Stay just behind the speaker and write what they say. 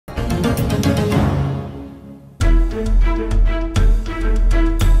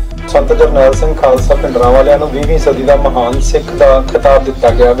संत जरनैल सिंह खालसा पिंडरां वालियां नूं 20वीं सदी का महान सिख का खिताब दिता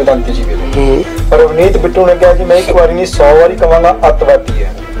गया वेदांती जी वेले। रवनीत बिट्टू ने कहा कि मैं एक बार नहीं 100 बारी कहांगा अतवादी है।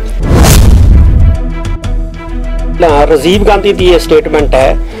 राजीव गांधी की यह स्टेटमेंट है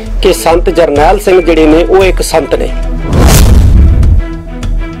कि संत जरनैल सिंह जिहड़े ने वो एक संत ने।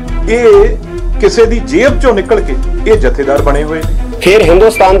 ये किसी दी जेब चों निकल के ये जथेदार बने हुए। फिर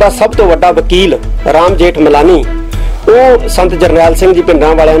हिंदुस्तान का सब तो वड्डा वकील राम जेठमलानी वो संत जरनैल सिंह जी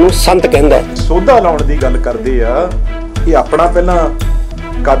पिंडां वालियां नूं संत कहंदा है। सोधा लाउण दी गल करदे आ कि अपना पहला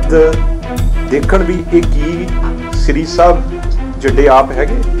कद देखण भी ये की श्री साहब जिहड़े आप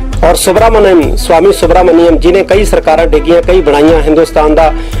हैगे और सुब्रमण्यम स्वामी सुब्रमण्यम जिन्हें कई सरकारां डिगियां कई बनाईयां हिंदुस्तान का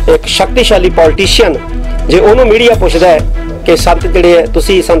एक शक्तिशाली पॉलिटिशियन जे उन्होंने मीडिया पुछदा है कि संत जिहड़े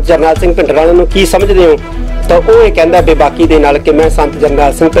तुसीं संत जरनैल सिंह पिंडरां वालियां नूं की समझदे हो तो वो ये कहंदा बेबाकी दे नाल कि मैं संत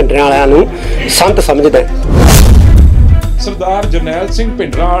जरनैल सिंह पिंडरां वालियां नूं संत समझदा। सरदार जरनैल सिंह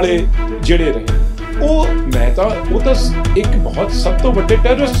पिंडरां वाले जिहड़े रहे वो तो एक बहुत सब तो वड्डे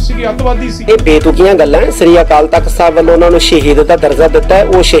टेररिस्ट सी अतवादी सी। ये बेतुकीयां गल्लां श्री अकाल तख्त साहब वालों उन्होंने शहीद का दर्जा दिता है।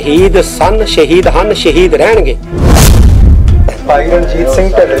 वो शहीद सन शहीद हन शहीद रहणगे। भाई रणजीत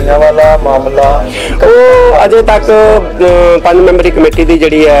सिंह ढिल्लियां वाला मामला वो अजे तक 5 मैंबरी कमेटी की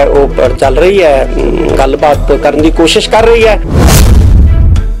जिहड़ी है वो चल रही है, गलबात करने की कोशिश कर रही है।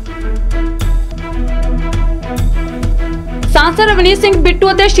 सांसद रवनीत सिंह बिट्टू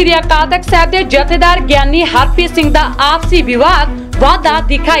और श्री अकाल तख्त साहब के जथेदार ज्ञानी हरप्रीत सिंह का आपसी विवाद वाधा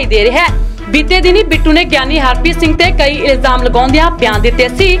दिखाई दे रहा है। बीते दिनी बिट्टू ने ज्ञानी हरप्रीत सिंह ते कई इल्जाम लगाउंदियां बयान दिते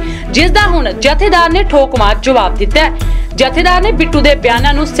सी जिसदा हुण जथेदार ने ठोकमार जवाब दिता है। जथेदार ने बिट्टू दे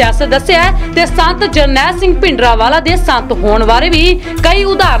बयानां नूं सियासत दस्सिया ते संत जरनैल सिंह भिंडरांवाला दे संत होण बारे भी कई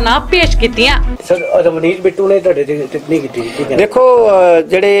उदाहरणां पेश कीतियां। सर रवनीत बिट्टू ने तुहाडे ते टिप्पणी कीती। देखो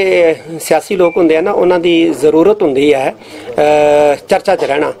जिहड़े सियासी लोग हुंदे आ ना उन्हां दी जरूरत हुंदी है चर्चा च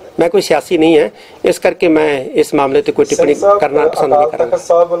रहना। मैं कोई सियासी नहीं है इस करके मैं इस मामले ते कोई टिप्पणी करना पसंद नहीं करांगा। तखत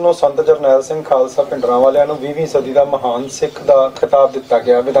साहब वालों संत जरनैल सिंह खालसा पिंडरां वालियां नूं 20वीं सदी का महान सिख का खिताब दिता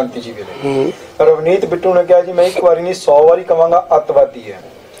गया वेदांती जी वेले। रवनीत बिट्टू ने कहा कि मैं एक बार नहीं 100 बारी कहांगा अतवादी है।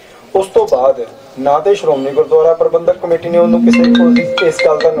 उस तो बाद ना तो श्रोमणी गुरुद्वारा प्रबंधक कमेटी ने उन्होंने किसी इस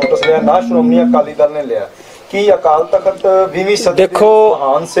गल का नोटिस लिया ना श्रोमणी अकाली दल ने लिया कि अकाल तख्त 20वीं सदी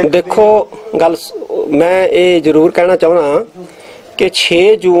महान सिख। देखो गल मैं ये जरूर कहना चाहना कि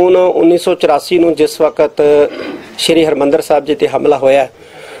 6 जून 1984 नूं जिस वक्त श्री हरमंदर साहब जी ते हमला होया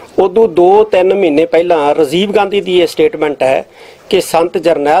उदों 2-3 महीने पहला राजीव गांधी की यह स्टेटमेंट है कि संत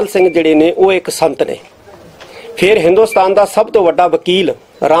जरनैल सिंह जिहड़े ने वो एक संत ने। फिर हिंदुस्तान का सब तो वड्डा वकील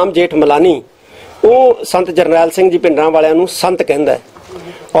राम जेठमलानी वो संत जरनैल सिंह जी पिंडरां वालियां नूं संत कहंदा है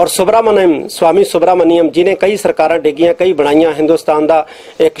और सुब्रमण्यम स्वामी सुब्रमण्यम जिन्हें कई सरकारां डिगियां कई बनाईयां हिंदुस्तान का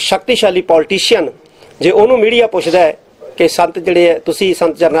एक शक्तिशाली पॉलिटिशियन जे उन्होंने मीडिया पुछदा है कि संत जिहड़े तुसीं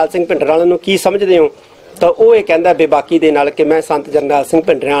संत जरनैल सिंह पिंडरां वालियां नूं की समझदे हो तो वो ये कहंदा बेबाकी दे नाल कि मैं संत जरनैल सिंह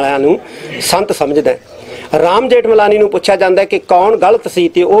पिंडरां वालियां नूं संत समझदा। राम जेठमलानी नूं पुछा जांदा है कि कौन गलत सी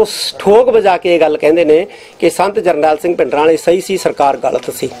ते वो ठोक बजा के गल कहंदे ने कि संत जरनैल सिंह पिंडरां वाले सही सी सरकार गलत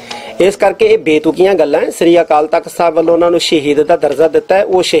सी। इस करके ये बेतुकीयां गल्लां श्री अकाल तख्त साहब वालों उन्होंने शहीद का दर्जा दिता है।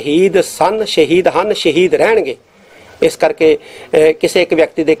 वो शहीद सन शहीद हन शहीद रहणगे। इस करके किसी एक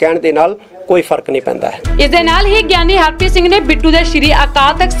व्यक्ति के कहण दे नाल कोई फर्क नहीं पैंदा है। इस दे नाल ही ज्ञानी हरप्रीत सिंह ने बिट्टू दे श्री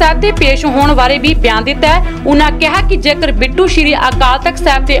अकाल तख्त साहब ते पेश होने बारे भी बयान दिता है। उन्होंने कहा कि जेकर बिट्टू श्री अकाल तख्त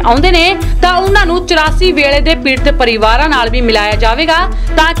साहब ते आउंदे ने तां उन्हां नूं 84 वेले दे पीड़ित परिवारां नाल भी मिलाया जावेगा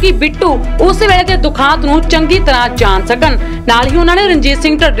ताकि बिट्टू उस वेले दे दुखांत नूं चंगी तरह जान सकन। नाल ही उन्होंने रणजीत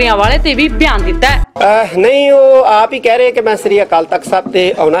सिंह ढिल्लियां वाले ते भी बयान दिता है। नहीं वो आप ही कह रहे हैं कि मैं श्री अकाल तख्त साहब ते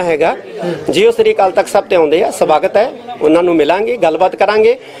आउणा हैगा। जे वो श्री अकाल तख्त साहब ते आउंदे आ स्वागत है, उन्हां नूं मिलांगे गलबात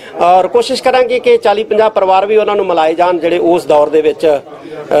करांगे और कोशिश करांगे कि 40-50 परिवार भी उन्होंने मिलाए जान जिहड़े उस दौर दे विच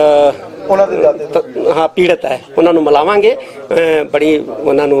हाँ पीड़ित है उन्होंने मिलावांगे। बड़ी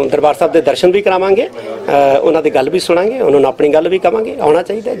उन्होंने दरबार साहब के दर्शन भी करावांगे, उन्होंने गल भी सुनांगे, उन्होंने अपनी गल भी कहांगे। आना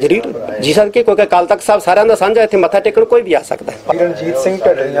चाहिए जरूर जी सके क्योंकि अकाल तख्त साहब सारिਆਂ ਦਾ साझा इत्थे मत्था टेकण कोई भी आ सकता है। रणजीत सिंह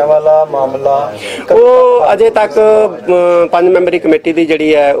ढिल्लियां वाला मामला वो अजे तक 5 मैंबरी कमेटी की जिहड़ी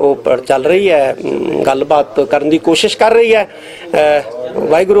है वो चल रही है, गलबात करने की कोशिश कर रही है।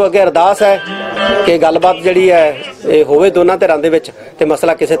 वाहिगुरू अगे अरदास है कि गलबात जिहड़ी है ये होवे दोनों धिरां दे विच ते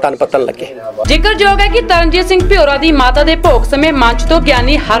मसला किसी तन पत्तन लगे। जिक्रयोग है कि तरनजीत सिंह भ्योरा दी माता दे भोग समय मंच तो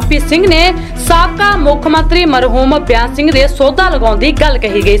ज्ञानी हरप्रीत सिंह ने साबका मुख्यमंत्री मरहूम बयान सिंह दे सौदा लगाउण दी गल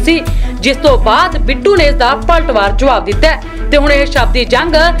कही गई सी, जिस तो बाद बिट्टू ने इसदा पलटवार जवाब दिता ते हुण इह शब्दी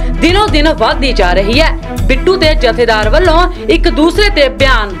जंग दिनों दिन वधदी जा रही है। बिट्टू ते जथेदार वल्लों एक दूसरे ते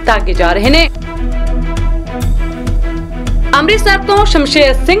बयान दागे जा रहे ने। अमृतसर तो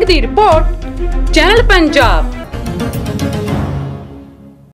शमशेर सिंह दी रिपोर्ट, चैनल पंजाब।